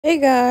Hey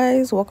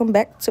guys, welcome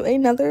back to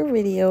another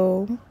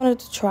video. I wanted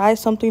to try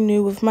something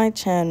new with my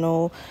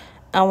channel.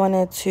 I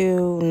wanted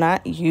to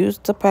not use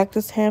the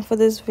practice hand for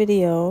this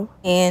video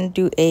and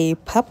do a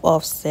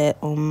pop-off set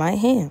on my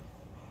hand.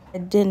 I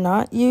did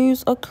not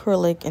use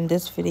acrylic in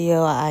this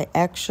video. I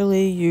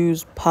actually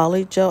used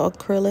polygel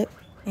acrylic.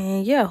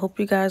 And yeah, I hope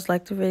you guys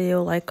like the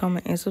video. Like,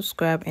 comment, and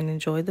subscribe, and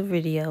enjoy the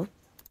video.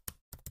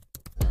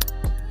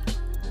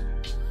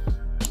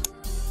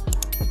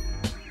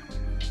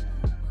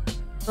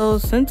 So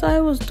since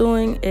I was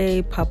doing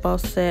a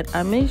pop-out set,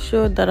 I made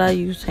sure that I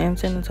used hand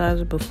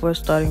sanitizer before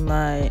starting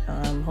my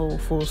whole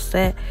full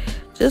set,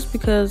 just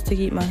because to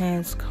keep my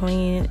hands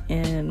clean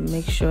and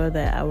make sure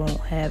that I won't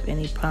have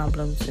any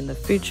problems in the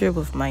future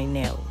with my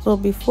nails. So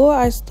before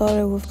I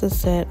started with the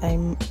set,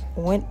 I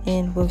went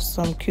in with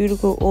some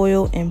cuticle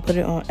oil and put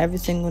it on every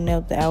single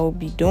nail that I will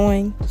be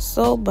doing.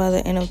 So by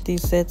the end of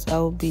these sets, I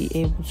will be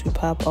able to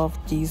pop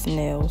off these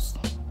nails.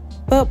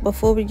 But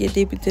before we get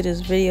deep into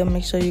this video,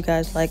 make sure you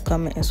guys like,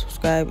 comment, and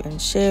subscribe,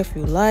 and share if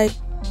you like.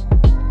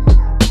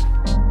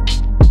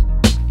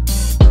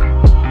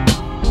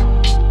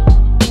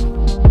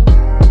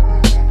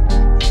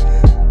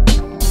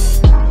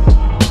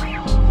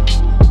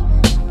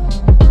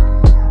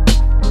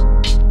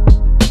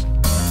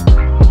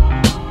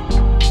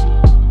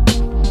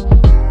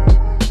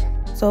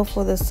 So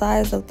for the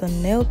size of the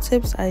nail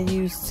tips, I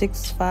use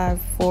 6, 5,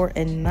 4,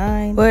 and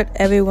 9. But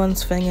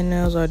everyone's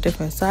fingernails are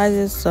different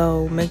sizes,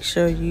 so make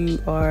sure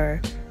you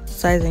are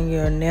sizing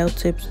your nail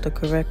tips the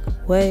correct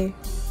way.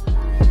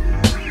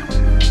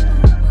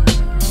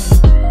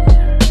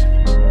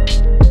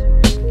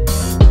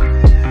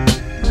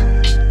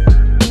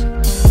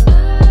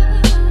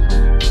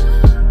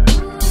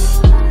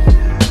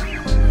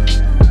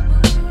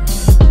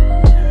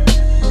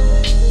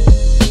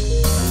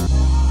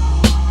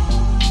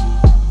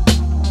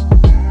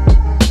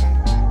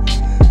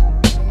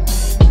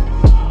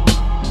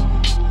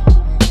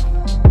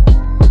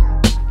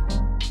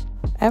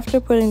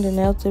 After putting the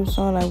nail tips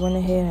on, I went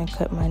ahead and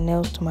cut my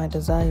nails to my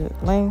desired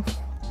length.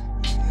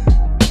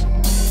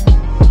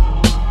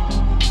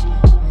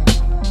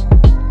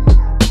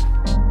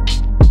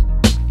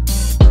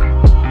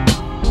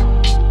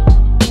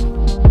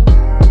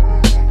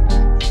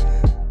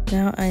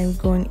 Now I am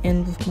going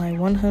in with my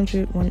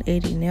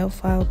 100/180 nail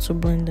file to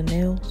blend the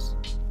nails.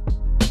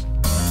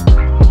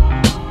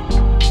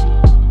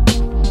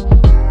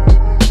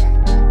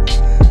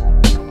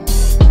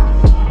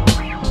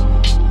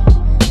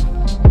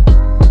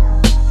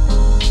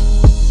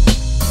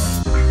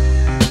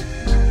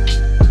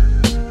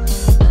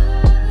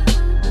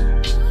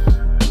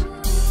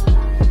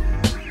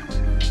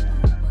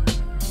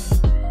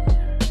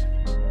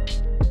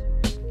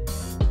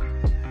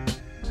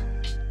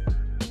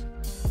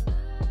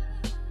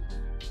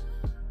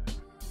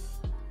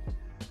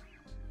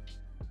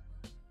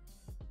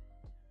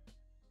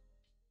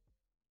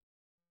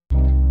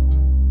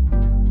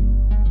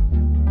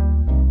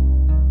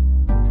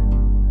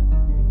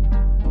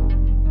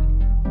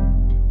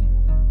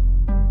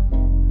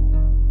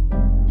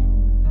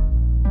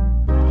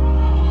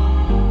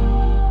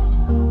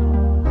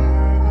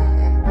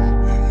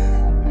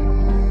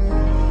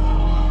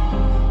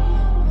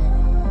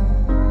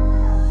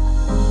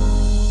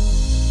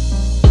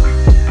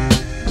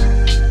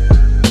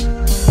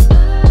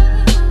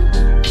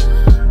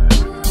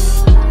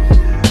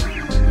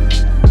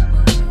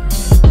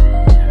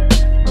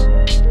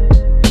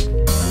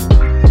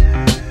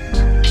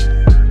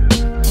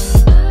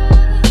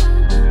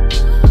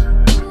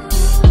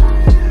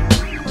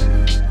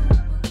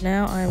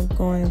 Now I'm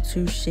going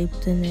to shape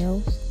the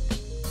nails.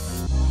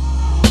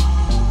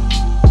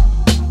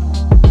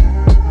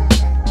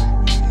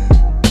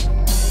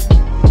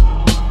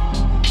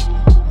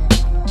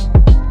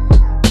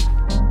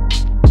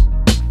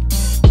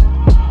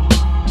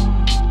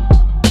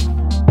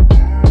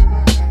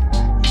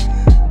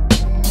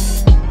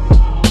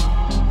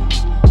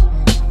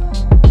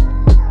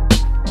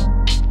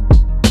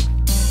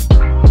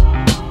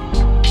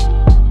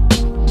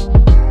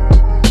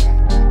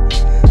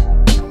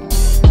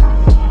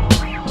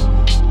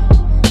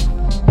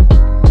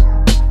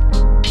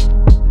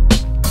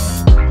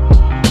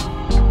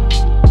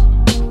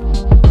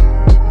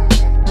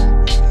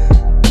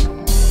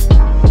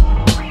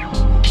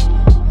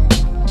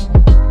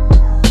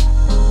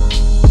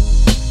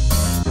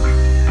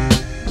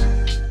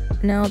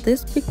 Now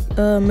this big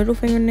middle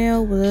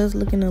fingernail was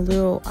looking a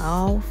little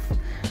off,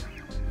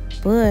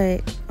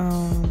 but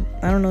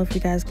I don't know if you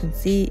guys can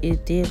see,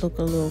 it did look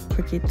a little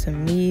crooked to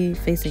me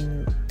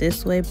facing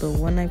this way, but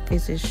when I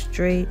face it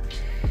straight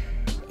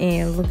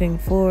and looking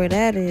forward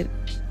at it,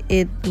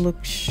 it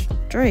looks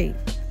straight.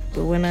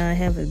 But when I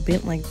have it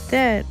bent like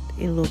that,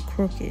 it looked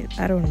crooked.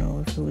 I don't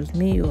know if it was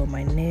me or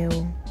my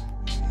nail.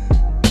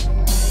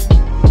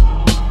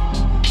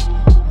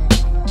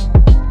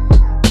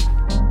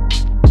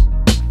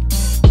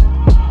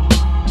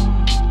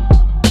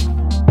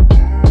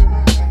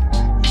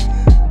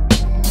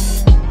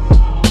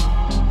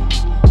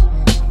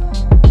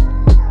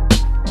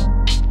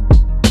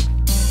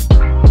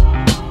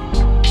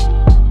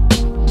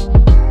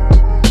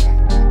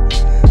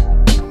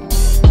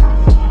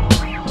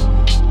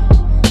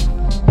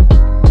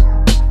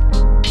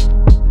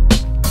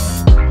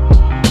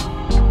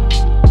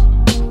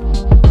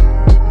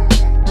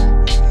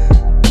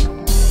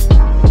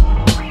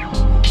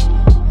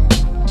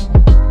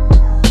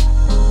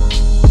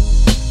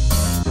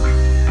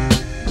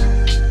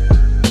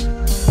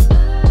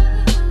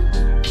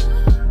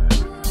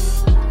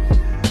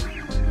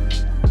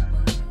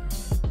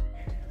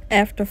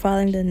 After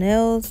filing the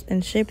nails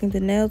and shaping the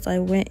nails, I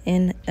went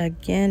in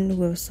again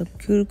with some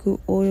cuticle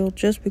oil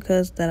just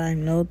because that I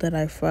know that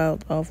I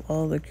filed off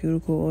all the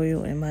cuticle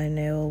oil and my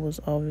nail was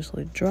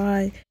obviously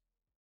dry.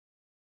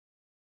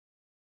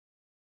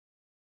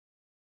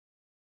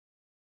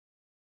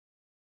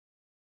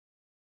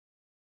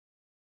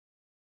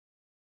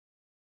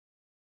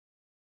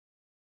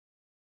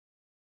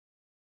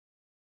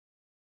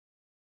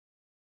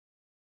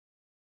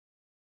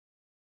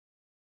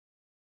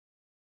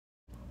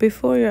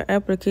 Before your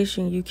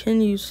application, you can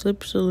use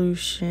slip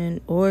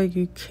solution or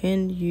you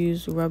can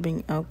use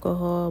rubbing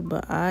alcohol,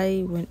 but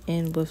I went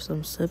in with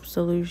some slip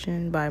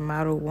solution by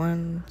Model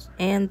 1s,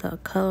 and the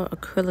color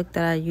acrylic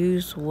that I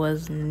used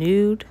was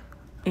nude.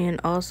 And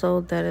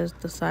also, that is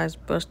the size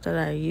brush that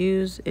I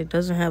use. It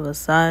doesn't have a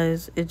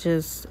size, it's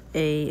just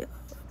a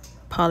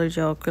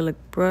polygel acrylic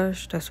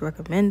brush that's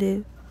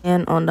recommended.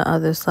 And on the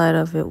other side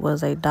of it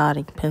was a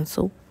dotting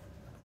pencil.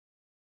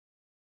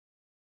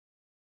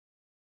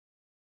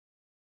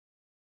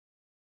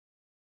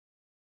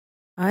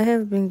 I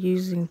have been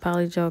using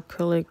polygel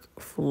acrylic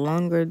for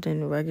longer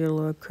than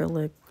regular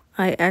acrylic.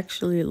 I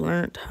actually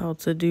learned how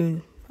to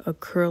do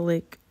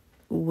acrylic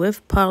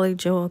with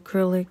polygel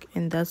acrylic,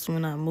 and that's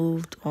when I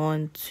moved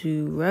on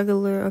to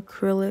regular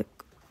acrylic.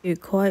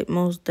 It quite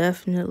most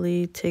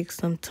definitely takes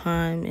some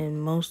time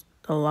and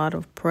a lot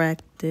of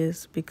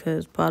practice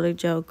because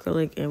polygel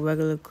acrylic and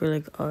regular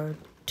acrylic are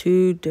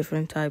two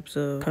different types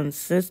of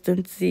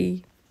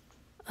consistency.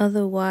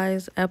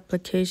 Otherwise,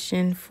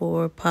 application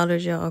for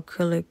polygel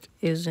acrylic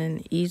is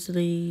an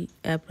easy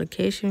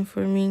application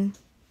for me.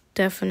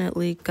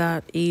 Definitely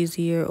got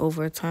easier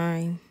over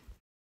time.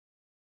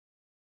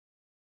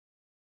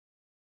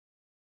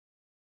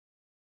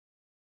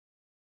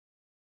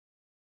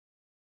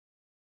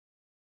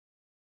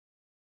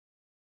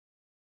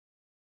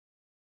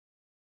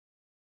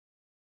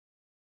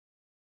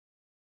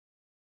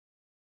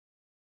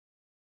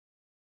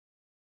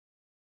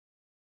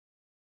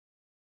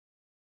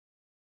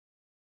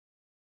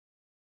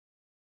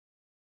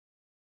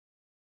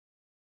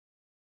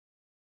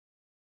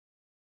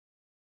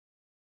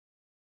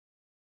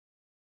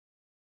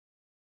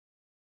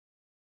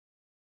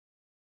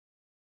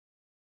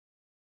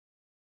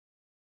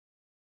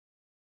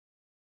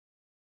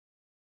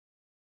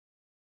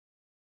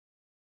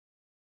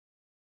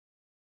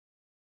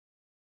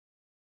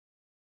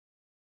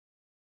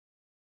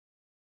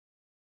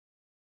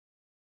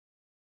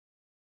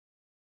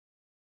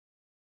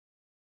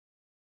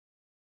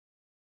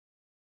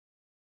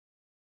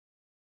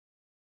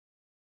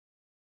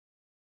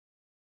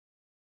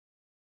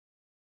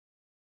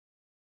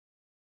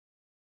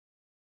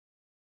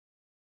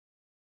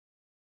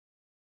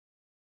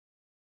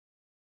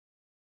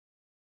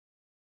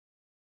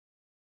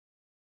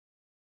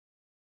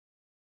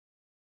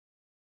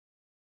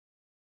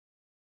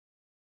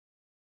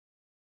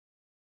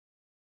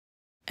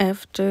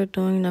 After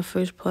doing the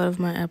first part of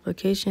my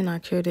application, I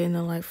cured it in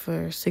the light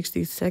for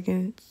 60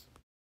 seconds.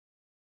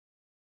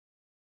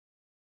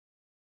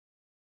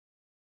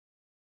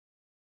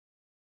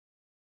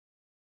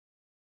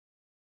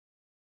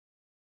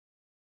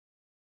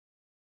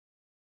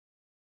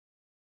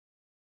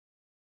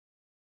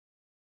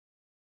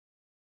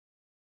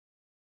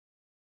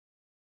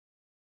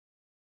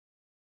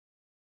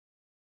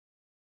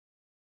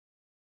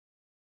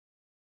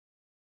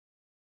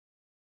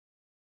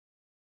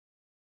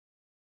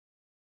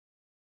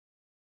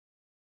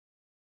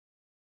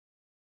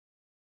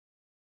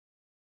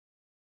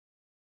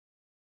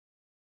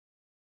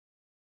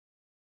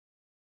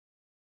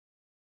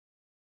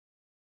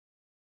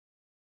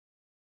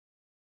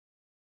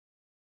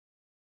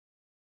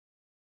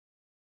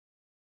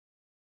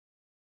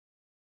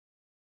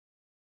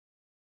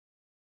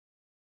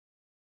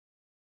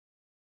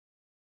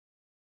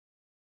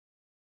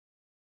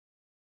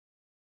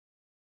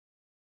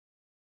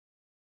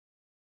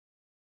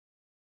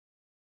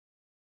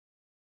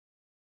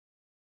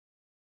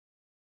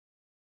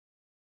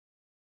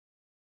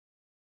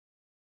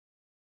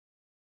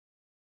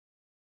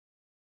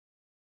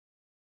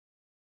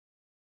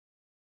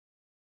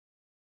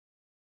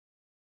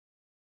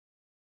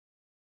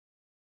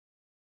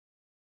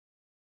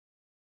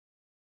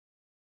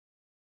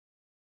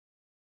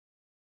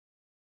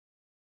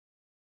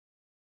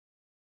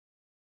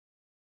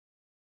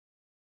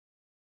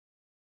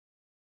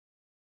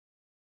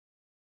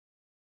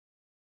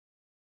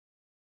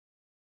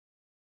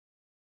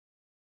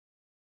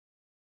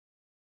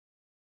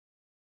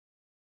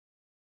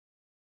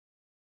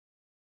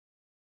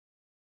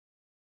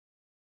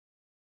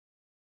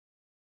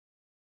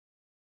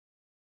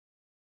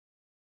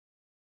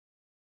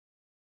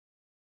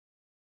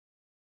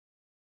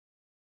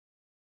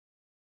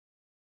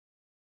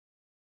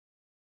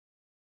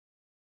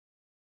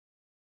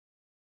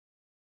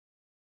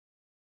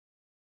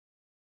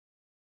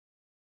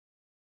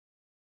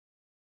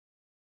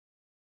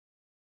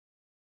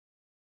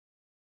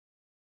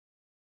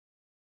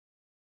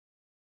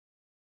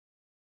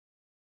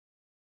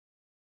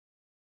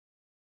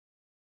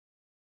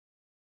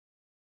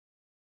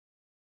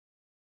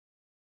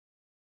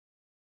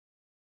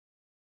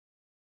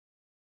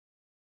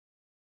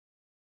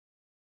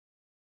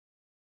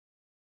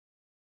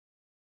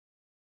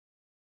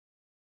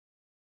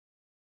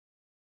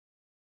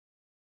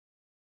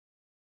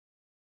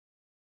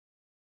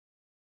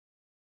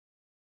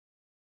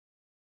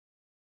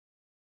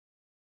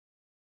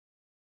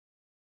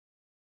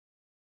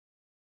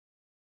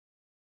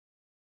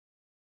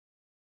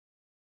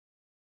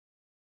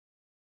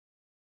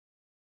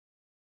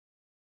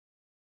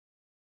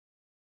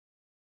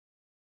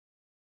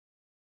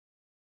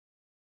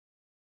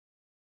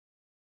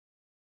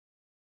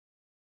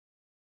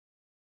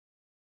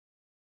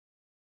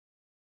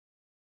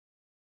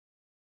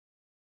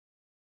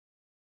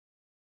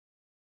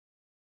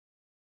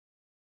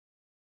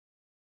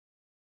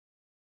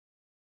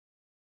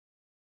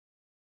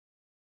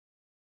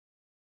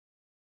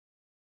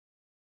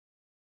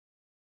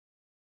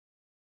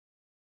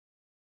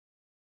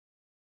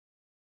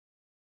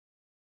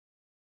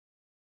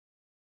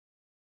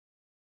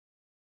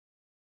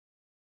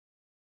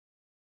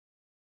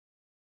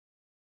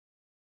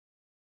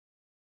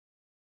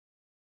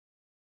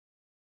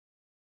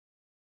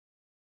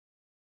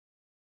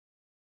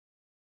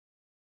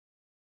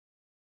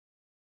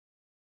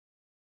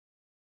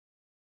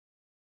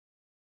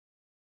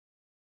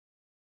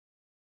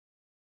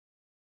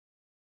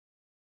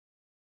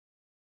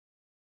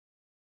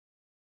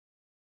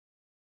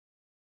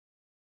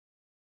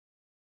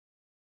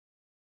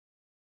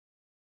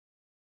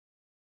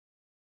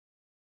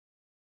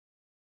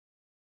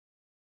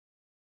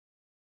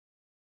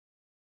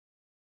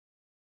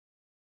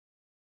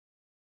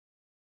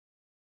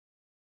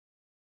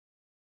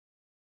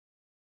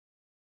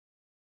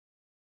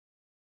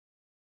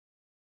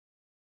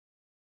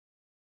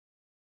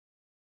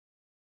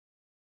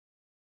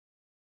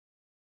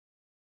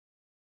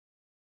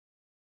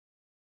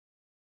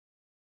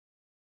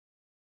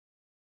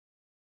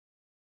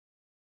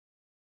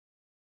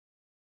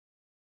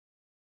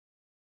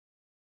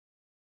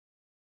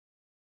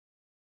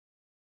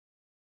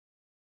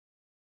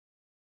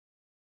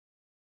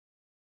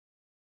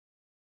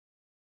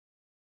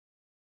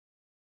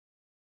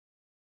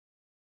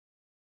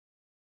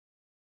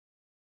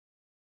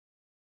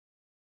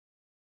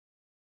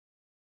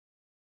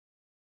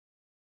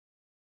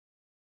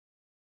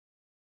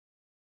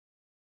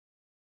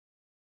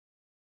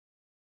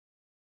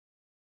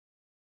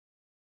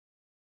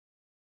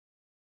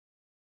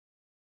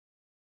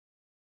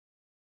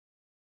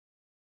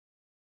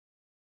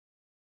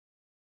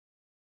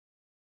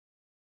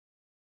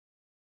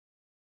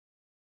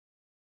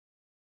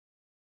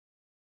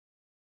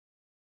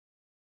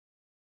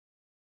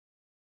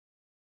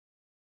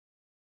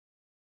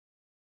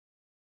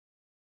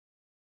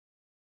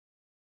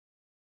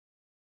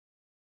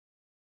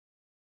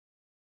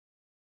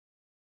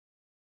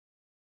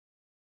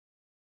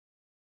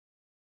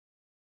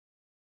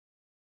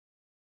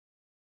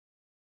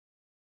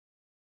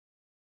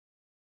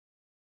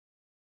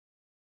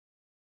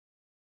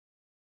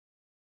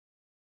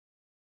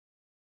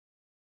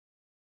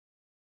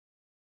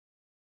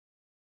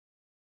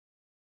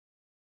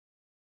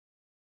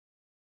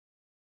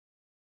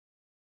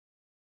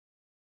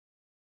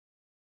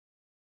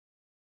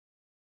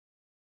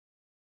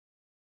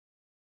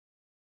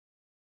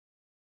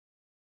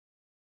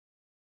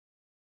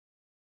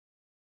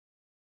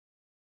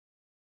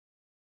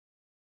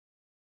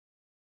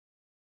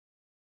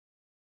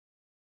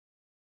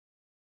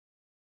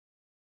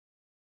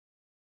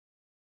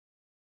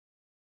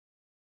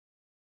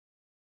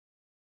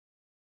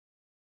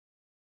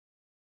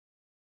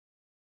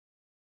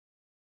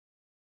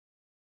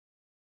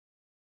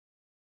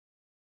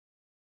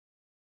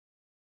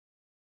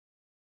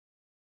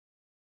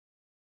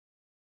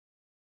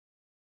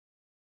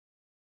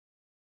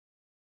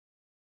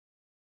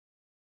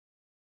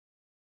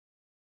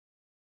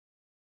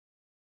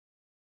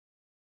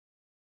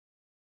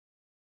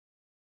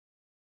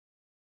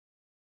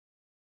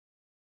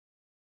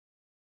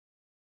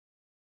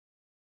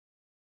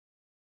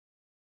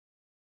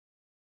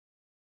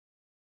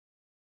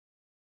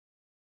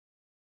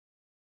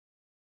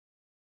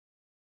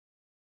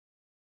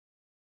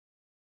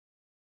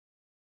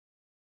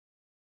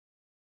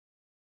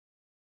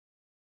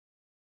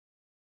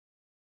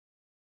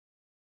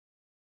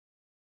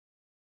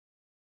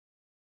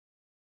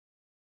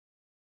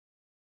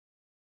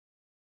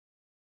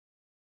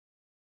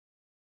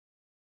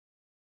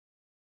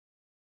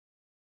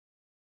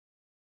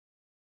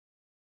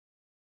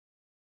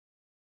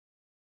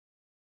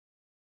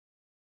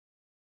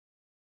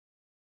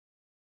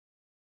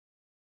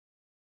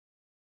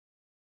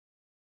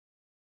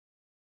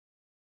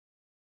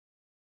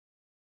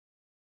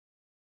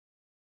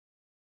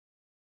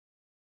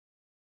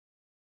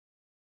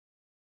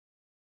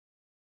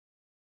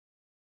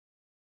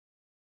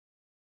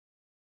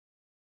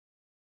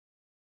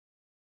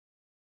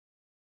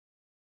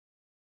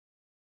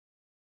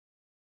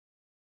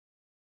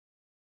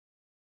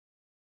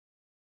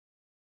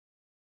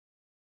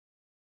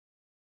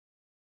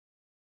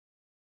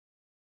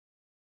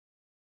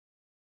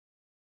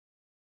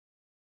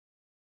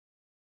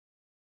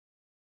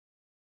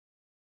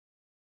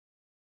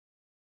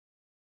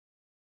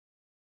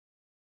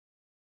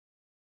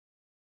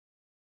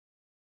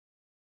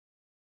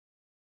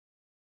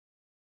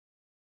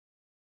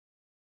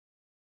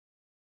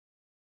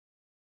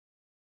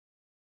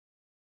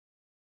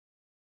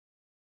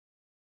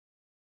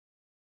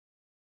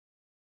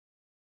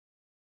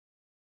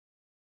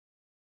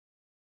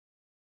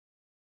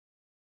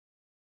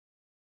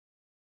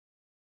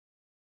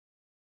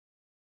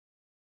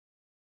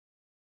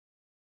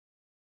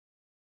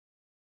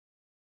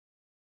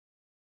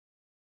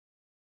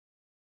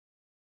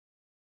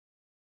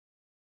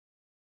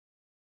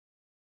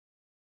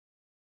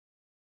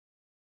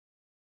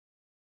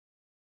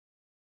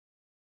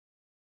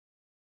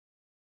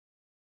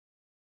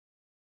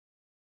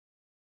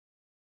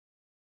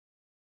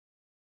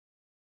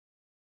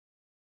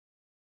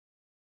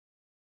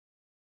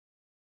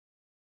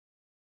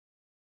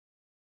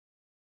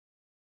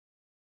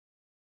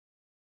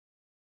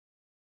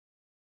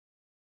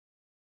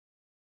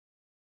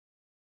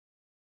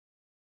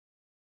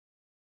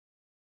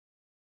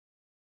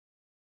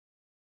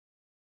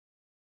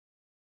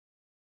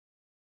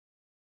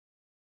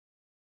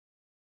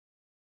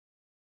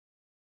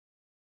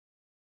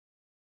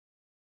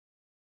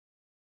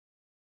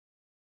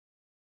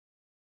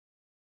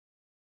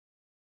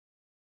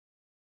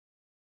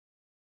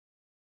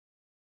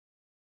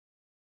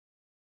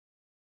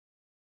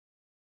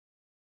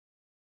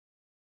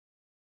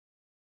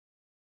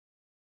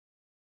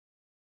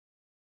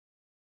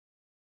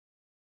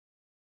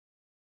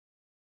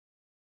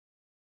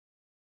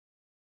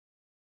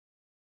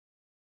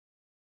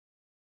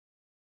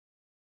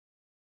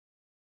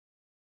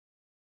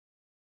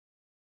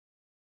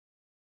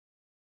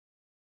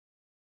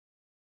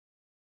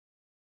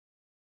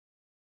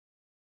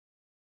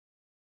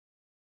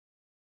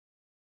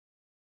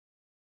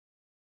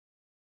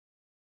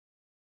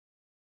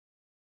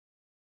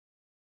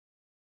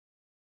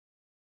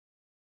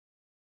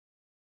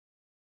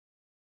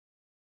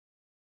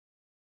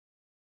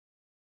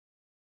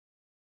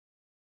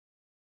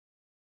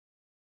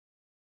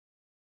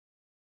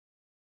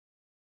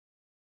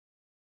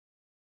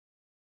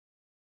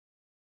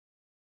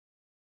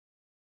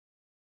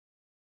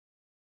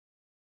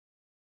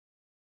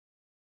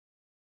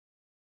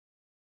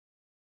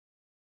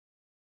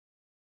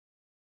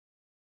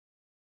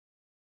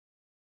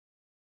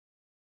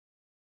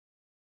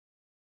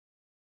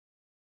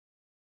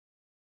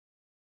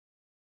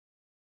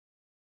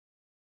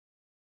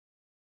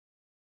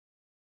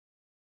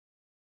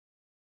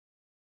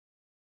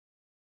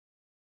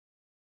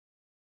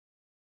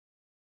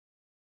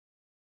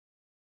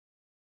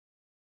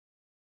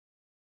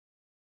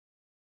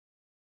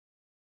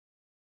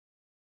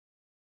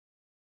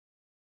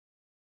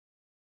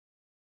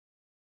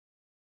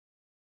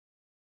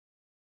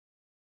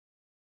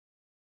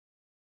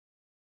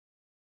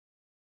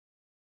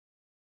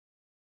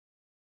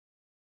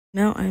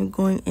 Now I'm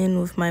going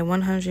in with my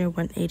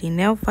 180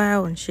 nail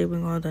file and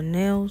shaping all the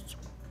nails.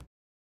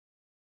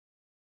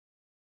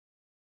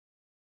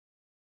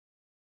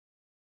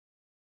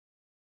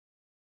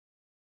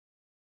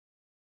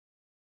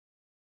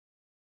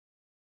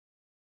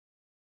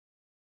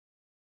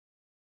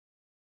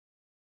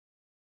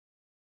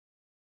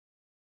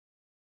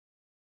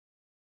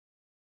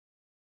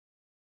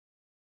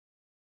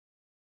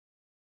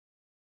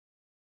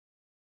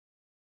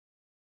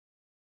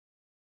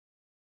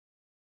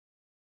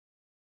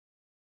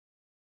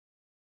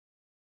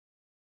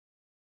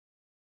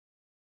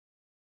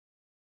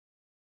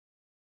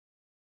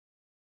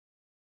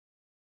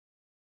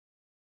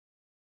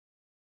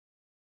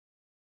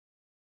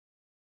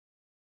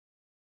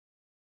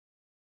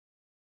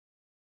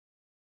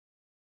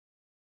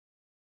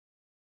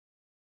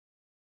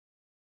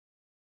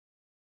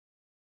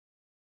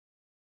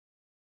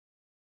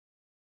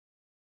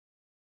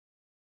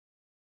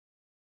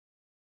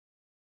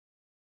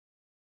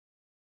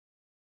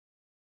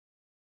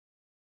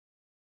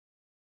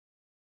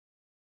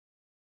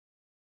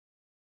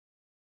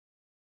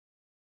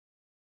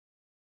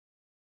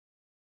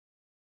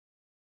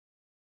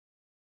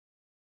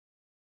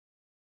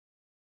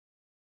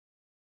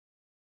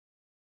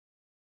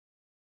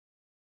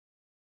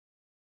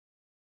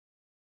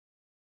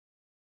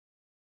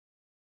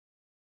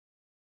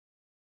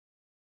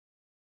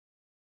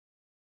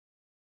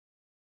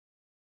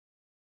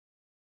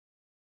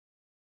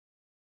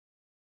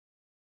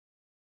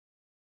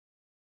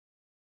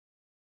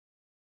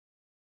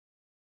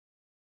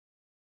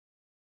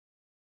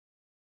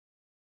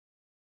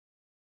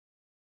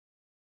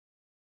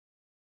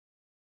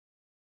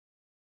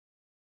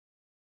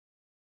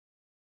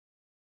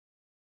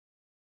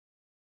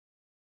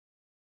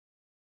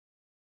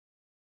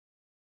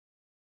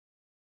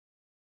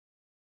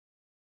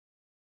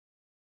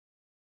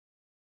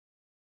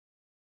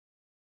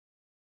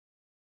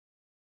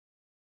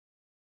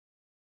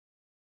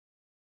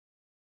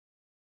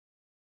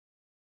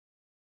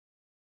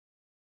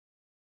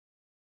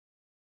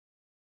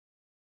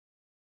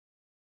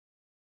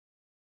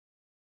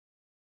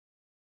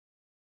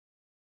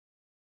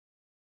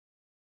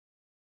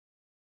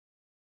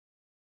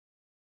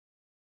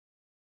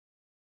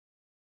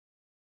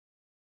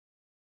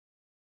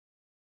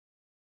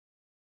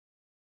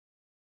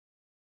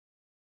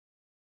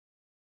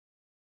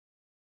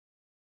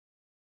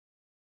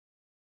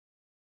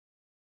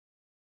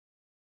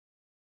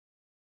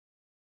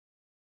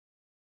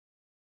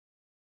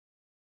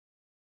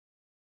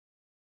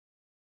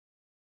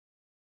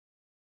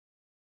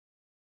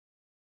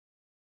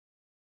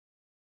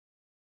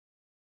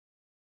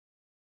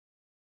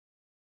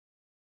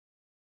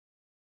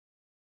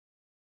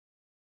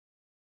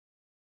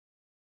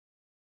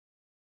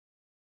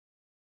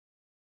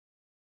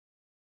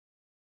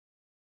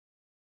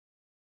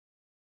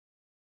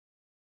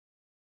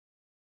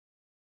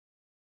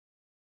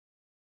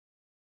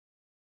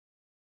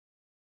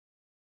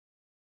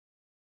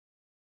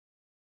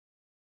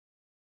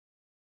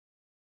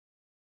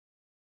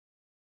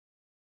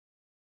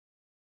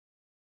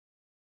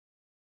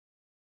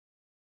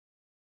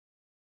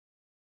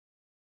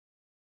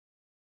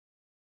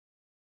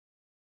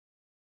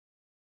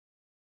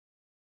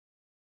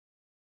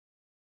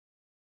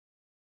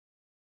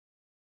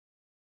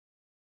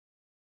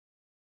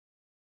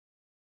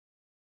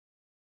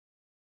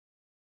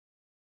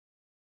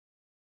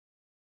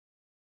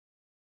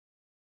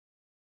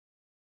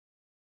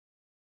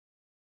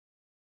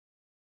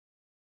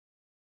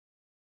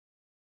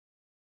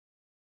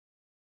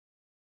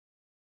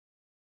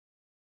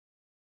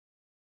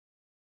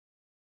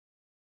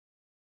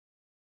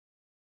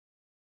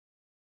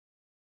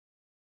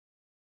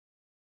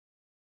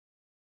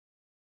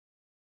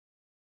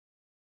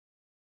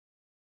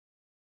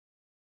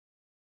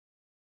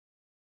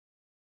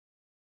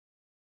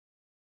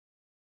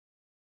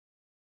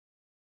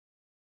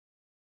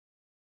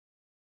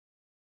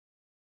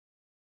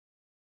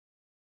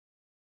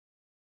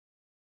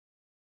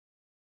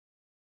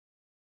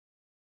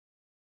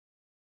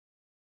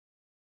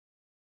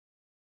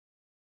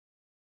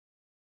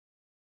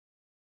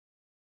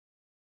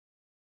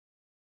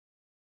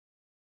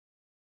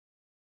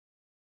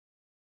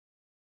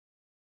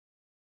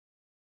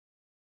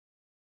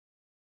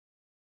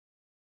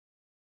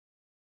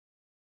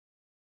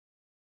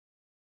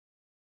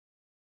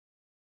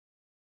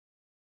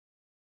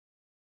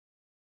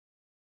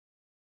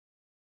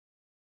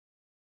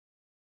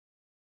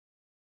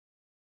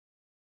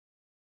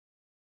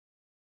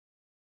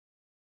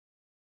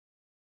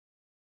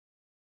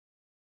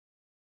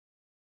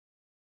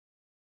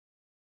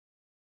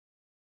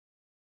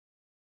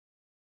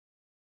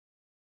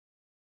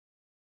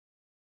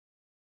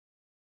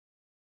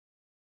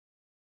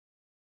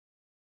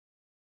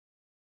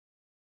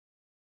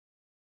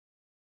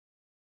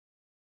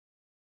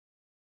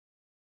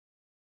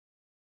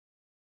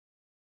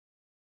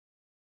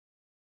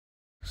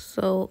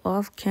 So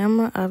off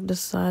camera, I've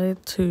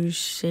decided to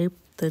shape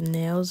the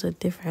nails a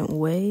different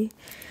way.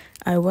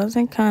 I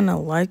wasn't kind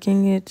of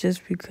liking it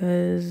just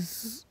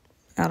because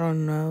I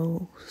don't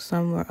know,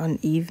 some were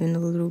uneven a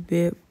little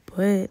bit,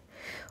 but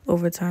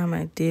over time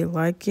I did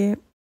like it.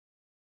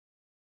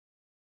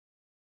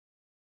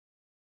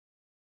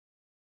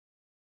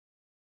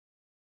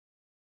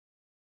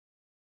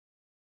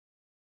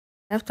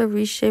 After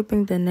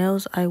reshaping the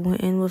nails, I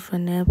went in with a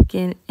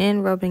napkin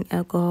and rubbing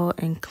alcohol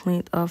and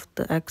cleaned off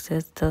the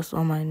excess dust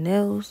on my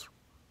nails.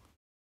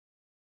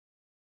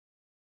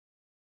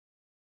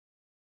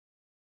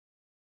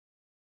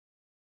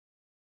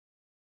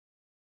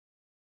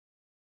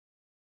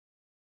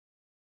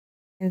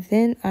 And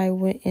then I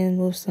went in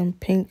with some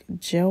pink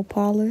gel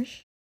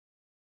polish.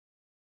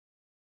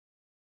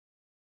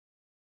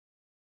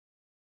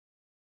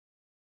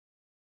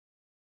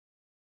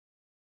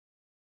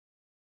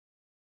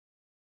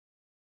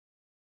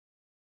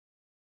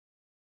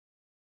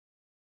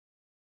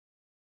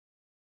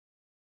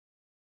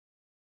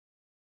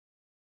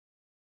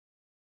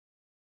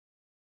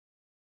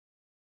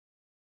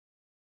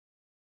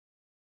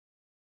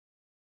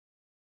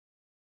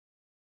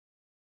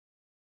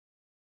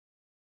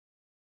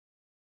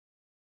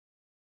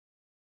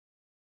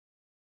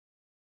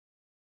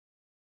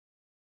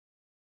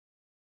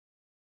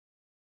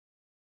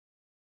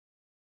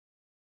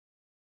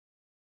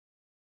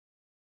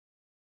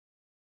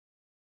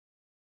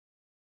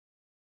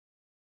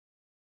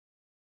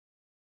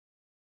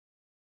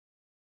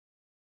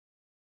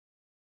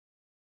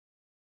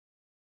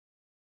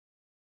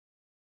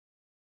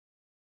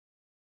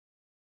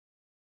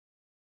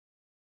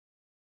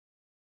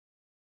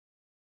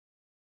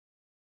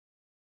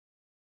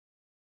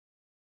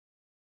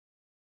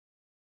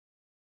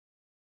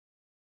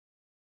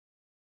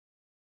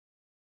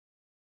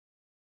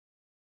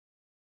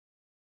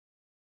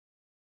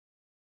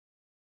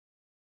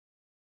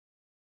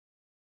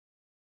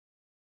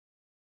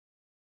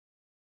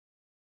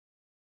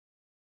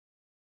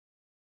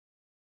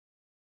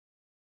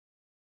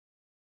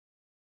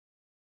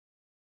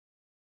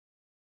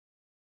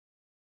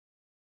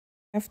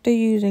 After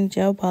using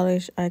gel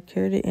polish, I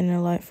cured it in the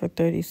light for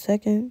 30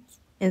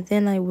 seconds. And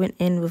then I went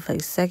in with a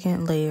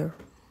second layer.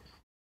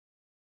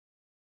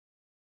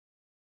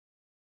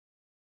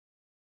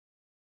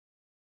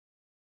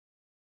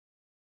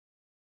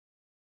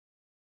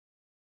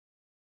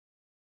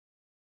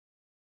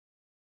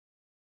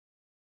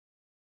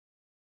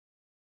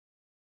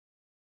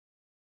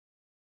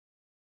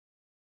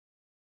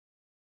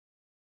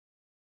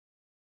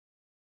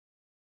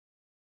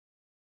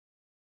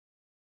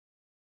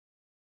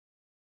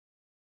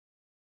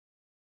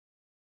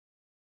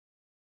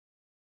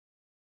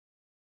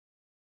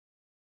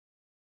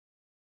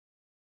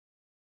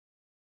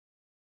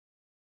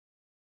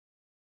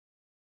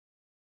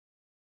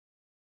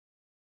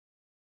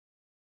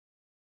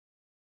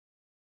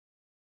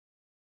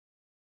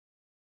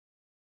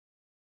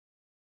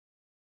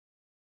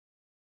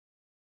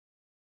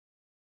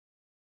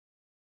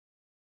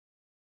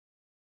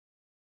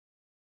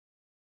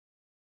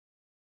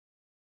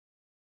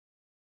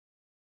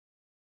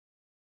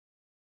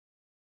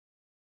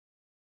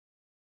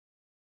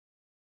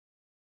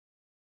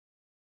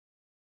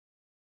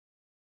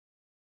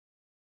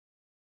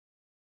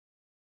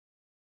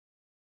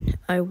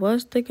 I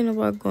was thinking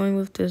about going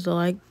with this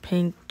light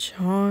pink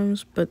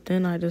charms, but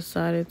then I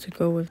decided to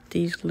go with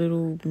these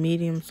little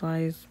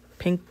medium-sized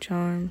pink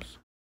charms.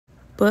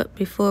 But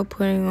before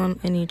putting on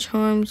any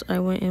charms, I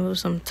went in with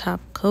some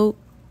top coat.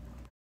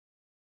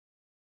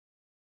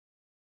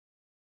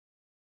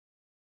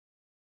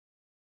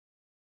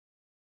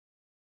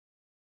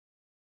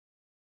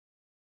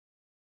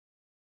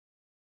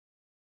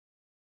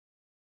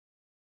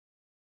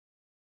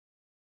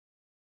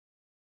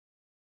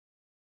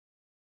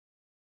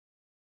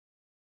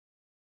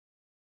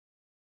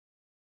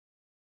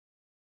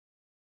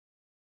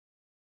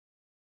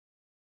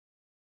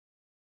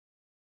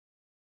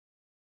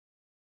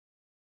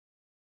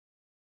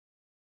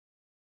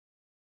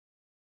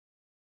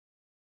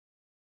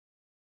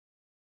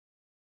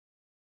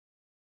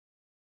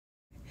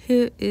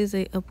 Here is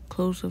a up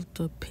close of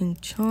the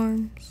pink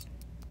charms.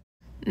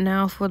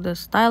 Now for the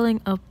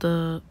styling of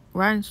the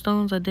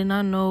rhinestones, I did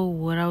not know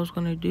what I was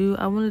going to do.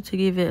 I wanted to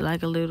give it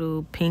like a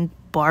little pink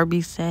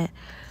Barbie set.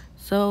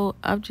 So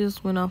I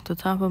just went off the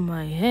top of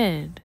my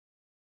head.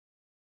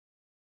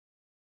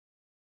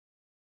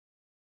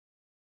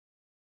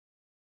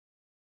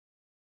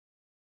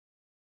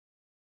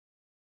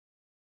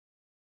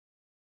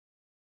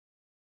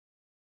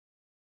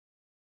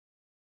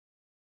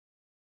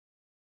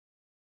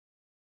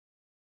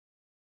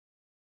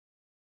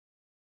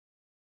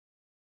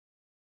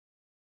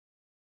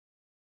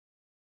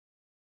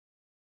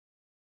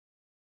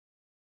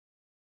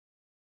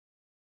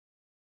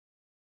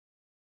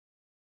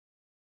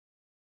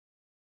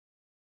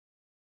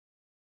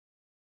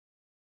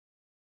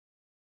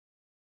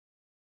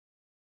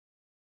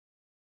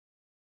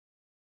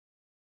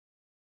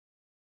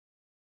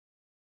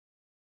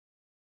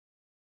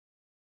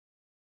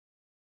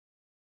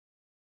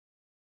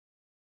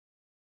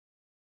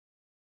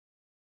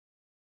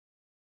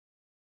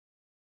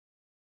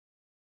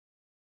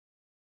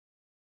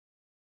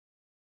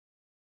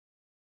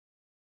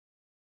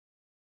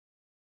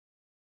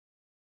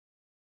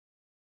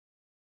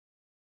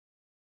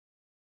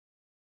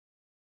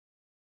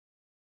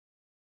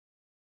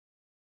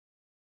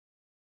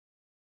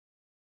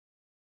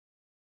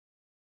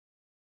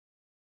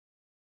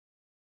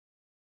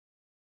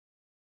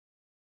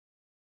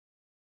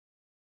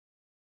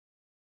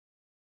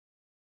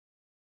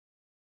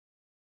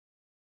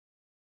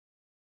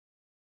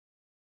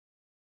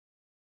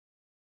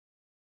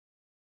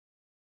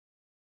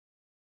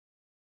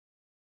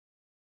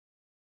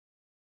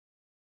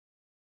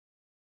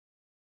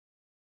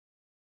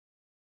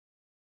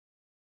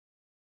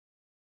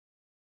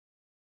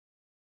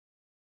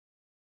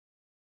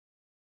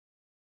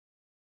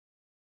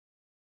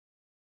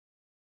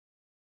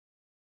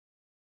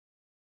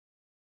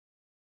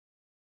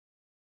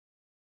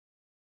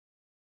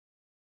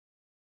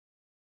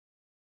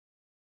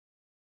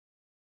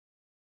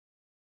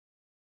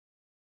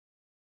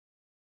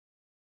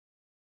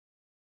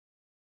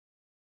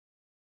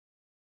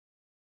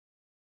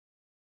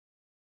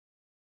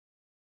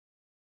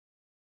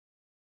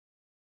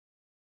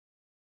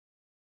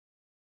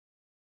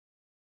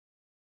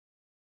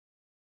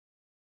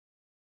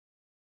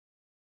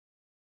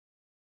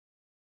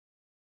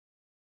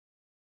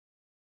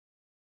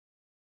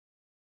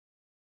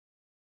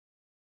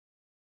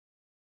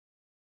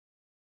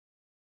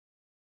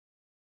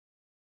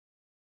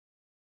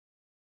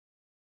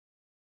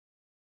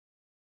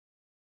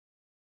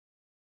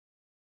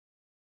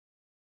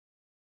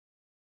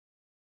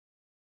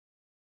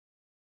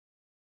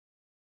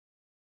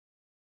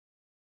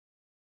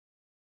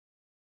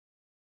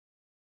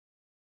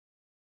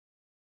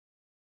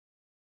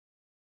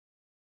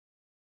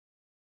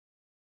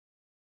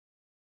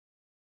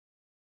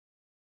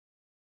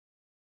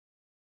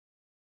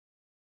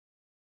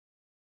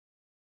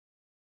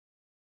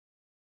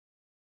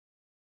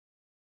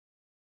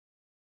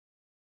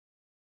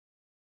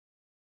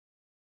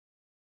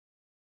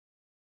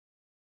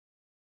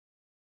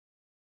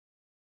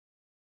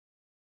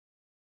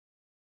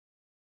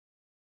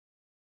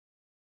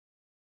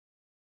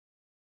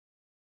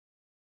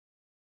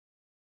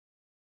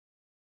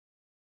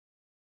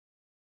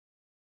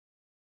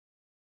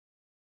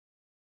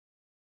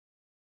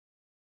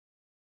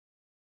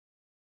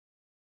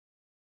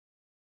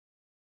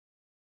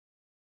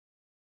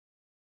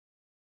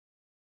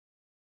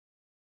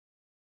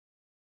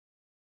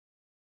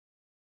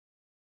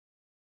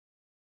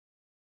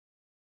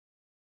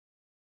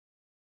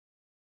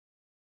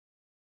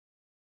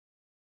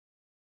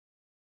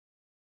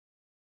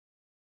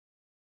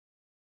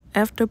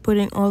 After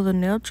putting all the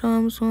nail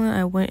charms on,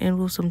 I went in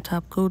with some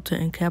top coat to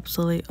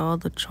encapsulate all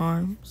the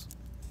charms.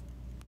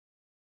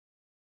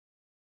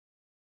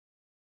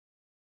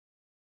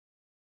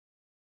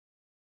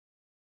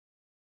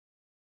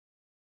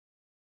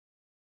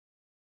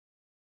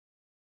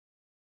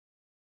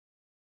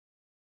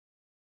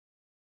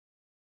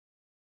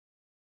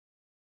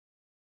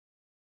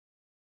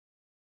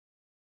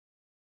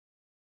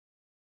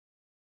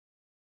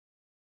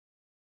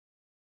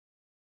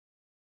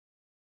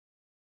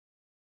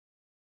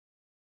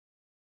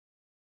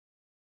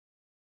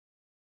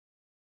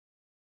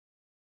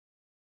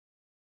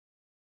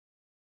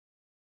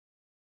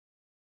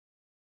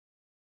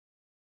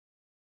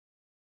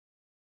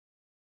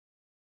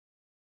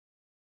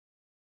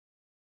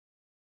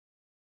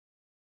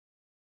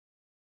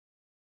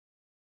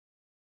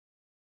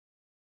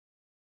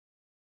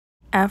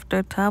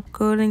 After top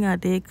coating, I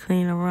did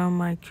clean around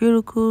my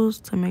cuticles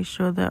to make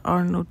sure there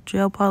are no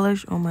gel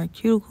polish on my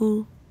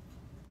cuticle.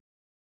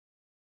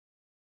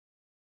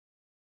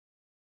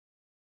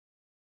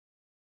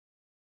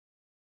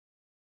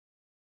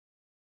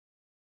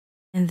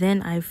 And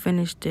then I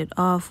finished it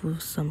off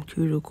with some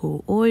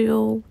cuticle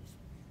oil.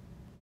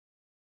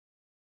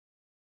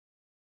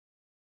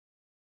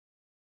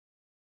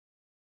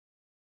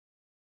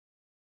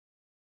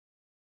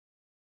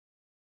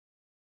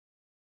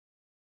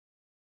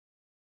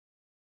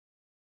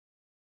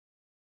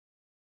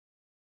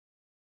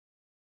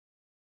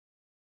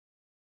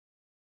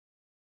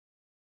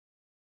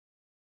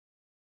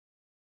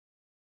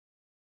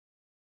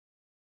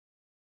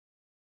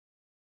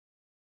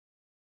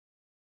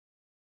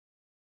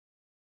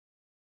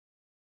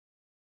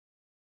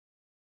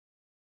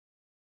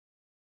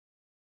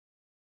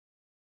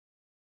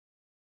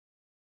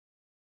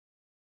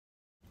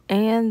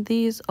 And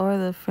these are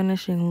the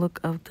finishing look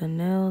of the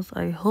nails.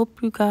 I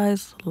hope you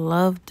guys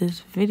loved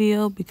this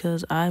video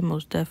because I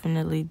most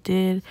definitely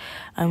did.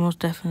 I most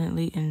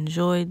definitely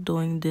enjoyed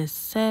doing this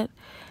set.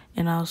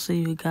 And I'll see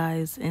you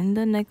guys in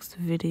the next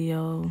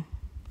video.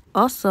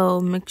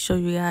 Also, make sure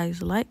you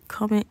guys like,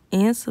 comment,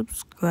 and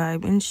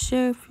subscribe, and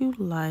share if you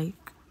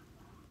like.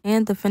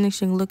 And the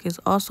finishing look is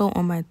also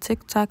on my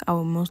TikTok. I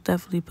will most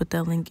definitely put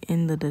that link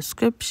in the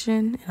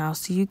description. And I'll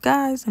see you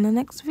guys in the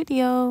next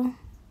video.